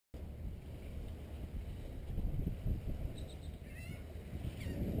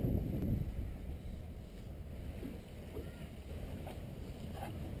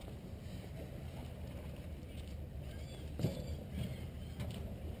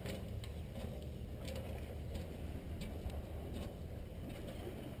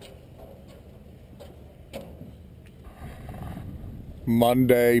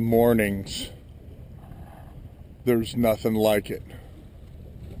Monday mornings. There's nothing like it.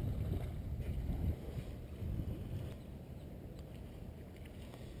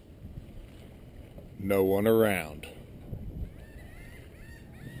 No one around.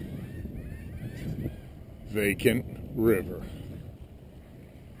 Vacant river.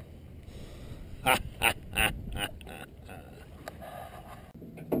 Who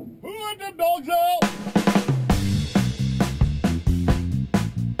let them dogs out?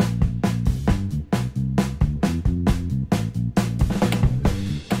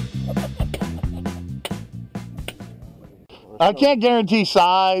 I can't guarantee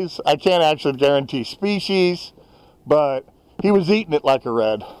size. I can't actually guarantee species, but he was eating it like a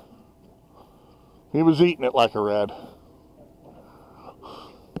red. He was eating it like a red.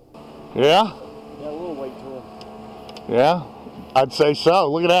 Yeah? Yeah, a little weight to him. Yeah, I'd say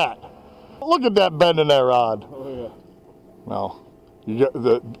so. Look at that. Look at that bend in that rod. Oh, yeah. No.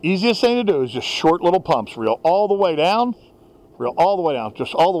 The easiest thing to do is just short little pumps. Reel all the way down. Reel all the way down.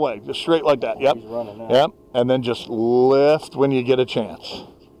 Just all the way. Just straight like that. Yep. He's running now. Yep. And then just lift when you get a chance.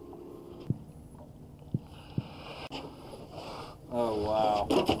 Oh, wow.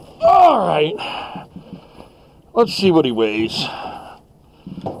 All right. Let's see what he weighs.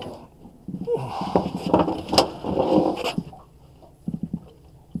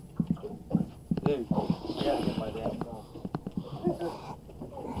 Dude, you gotta get my damn phone.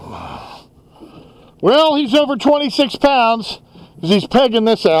 Well, he's over 26 pounds because he's pegging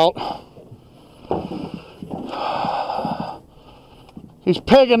this out. He's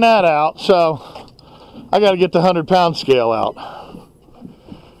pegging that out, so I got to get the 100-pound scale out.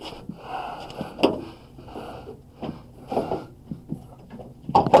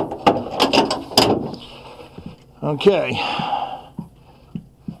 Okay.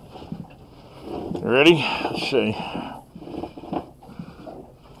 You ready? Let's see.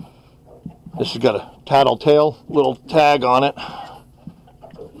 This has got a tattletale little tag on it.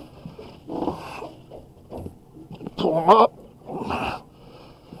 Pull him up.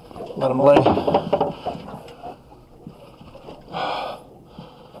 Let him lay.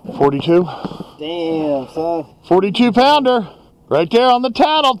 42. Damn, son. 42 pounder. Right there on the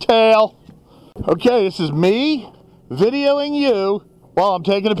tattletale. Okay, this is me videoing you while I'm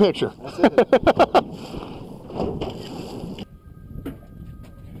taking a picture. That's it.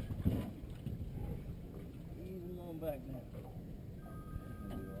 Easy on back now.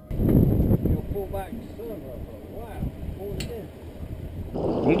 You'll pull back the sun right there. Wow. Pull it in.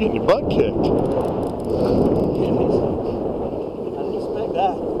 You're getting your butt kicked. I didn't expect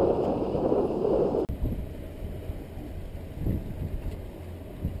that.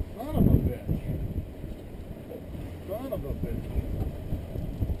 Son of a bitch. Son of a bitch.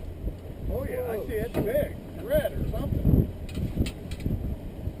 Oh yeah, I see it's big. Red or something.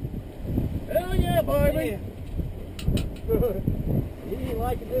 Hell yeah, baby. He ain't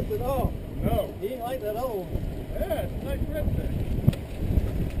liking this at all. No. He ain't like that old. Yeah, it's a nice red thing.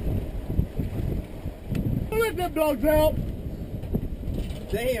 Who let them dogs out?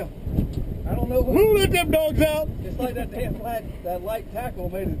 Damn. I don't know Who let them dogs out? It's like that damn that light tackle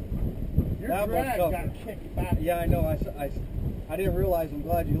made it. Your that drag much got tougher. kicked back. Yeah, I know. I didn't realize. I'm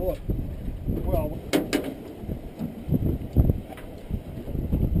glad you looked. Well,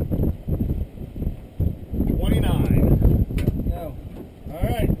 No. all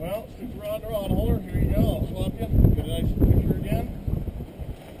right, well, stick the rod holder. Here you go. I'll swap you. Get a nice picture again.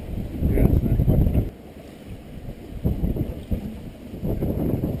 Yes, that's much better.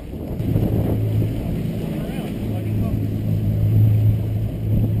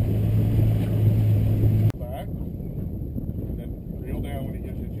 Back, and then reel down when he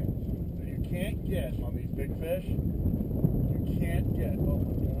gets a chance. So you can't get on these big fish. You can't get. Oh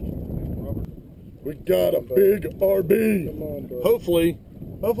my gosh, rubber. We got a big RB. Come on, bro. Hopefully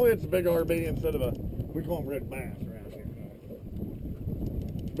it's a big RB instead of a, we call them red bass around here.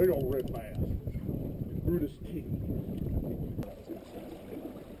 Big old red bass. Brutus T.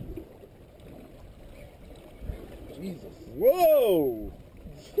 Jesus. Whoa!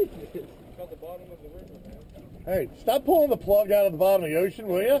 Got the bottom of the river, man. Hey, stop pulling the plug out of the bottom of the ocean,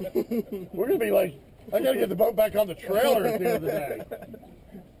 will you? We're going to be like, I got to get the boat back on the trailer at the end of the day.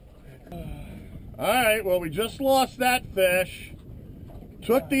 All right, well, we just lost that fish.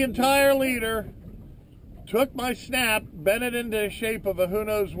 Took the entire leader. Took my snap, bent it into the shape of a who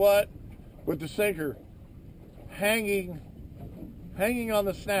knows what with the sinker hanging on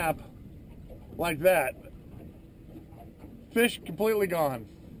the snap like that. Fish completely gone.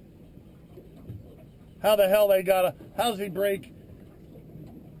 How the hell they got how's he breaks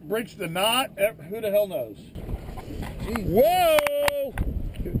the knot? Who the hell knows? Jesus. Whoa!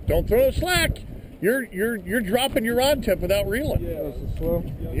 Don't throw a slack. You're dropping your rod tip without reeling. Yeah, this is slow.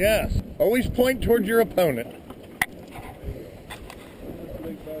 Yes. Always point towards your opponent.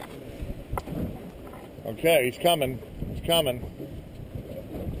 Okay, he's coming. He's coming.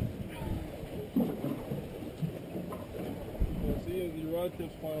 See, your rod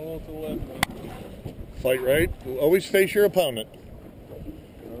tip's pointing a little to the left. Fight right. Always face your opponent.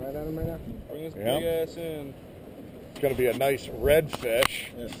 Right at him right now. Bring this big ass in. It's going to be a nice redfish.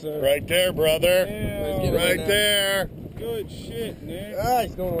 Yes, sir. Right there, brother. Damn. Right there. Good shit, Nick. Ah,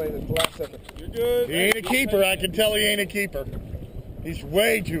 he's going away this last second. You're good. He ain't a keeper. I can tell he ain't a keeper. He's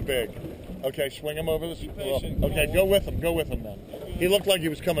way too big. Okay, swing him over this way. patient. Okay, go with him. Go with him then. He looked like he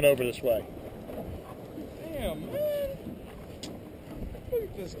was coming over this way. Damn, man. Look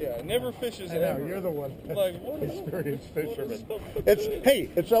at this guy. Never fishes ever. You're the one. Like, what is Experienced fisherman. It's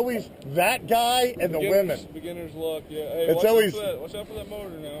It's always that guy and the women. Beginner's luck, yeah. Hey, It's always- watch out for that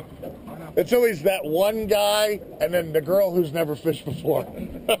motor now. It's always that one guy and then the girl who's never fished before.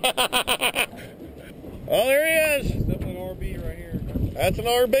 Oh, there he is. It's definitely an RB right here. That's an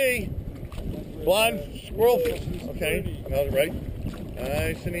RB. Blind squirrel fish. Okay, another right.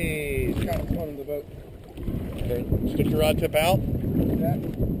 Nice and easy. Got him in the boat. Okay, stick your rod tip out.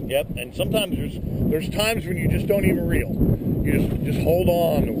 Yep, and sometimes there's times when you just don't even reel. You just hold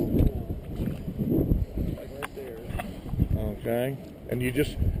on to them. Like right there. Okay, and you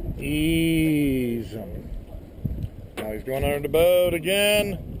just ease them. Now he's going under the boat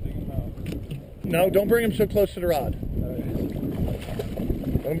again. Dig him out. No, don't bring him so close to the rod.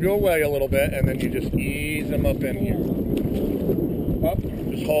 Let him go away a little bit, and then you just ease him up in here. Up.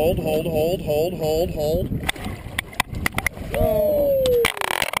 Just hold. Oh!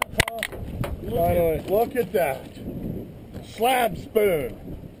 Look at that. Slab spoon.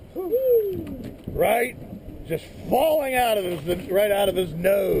 Right? Just falling out of right out of his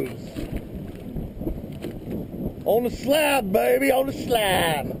nose. On the slab, baby, on the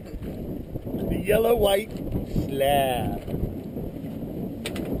slab. The yellow-white slab.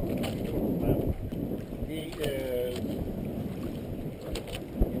 He is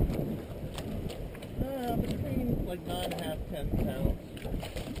between like 9.5, 10 pounds.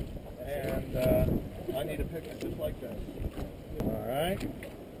 And I need a picture just like this. All right.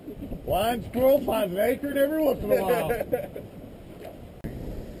 Blind squirrel finds an acorn every once in a while.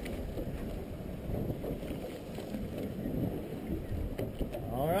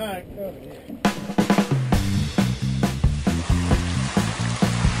 All right.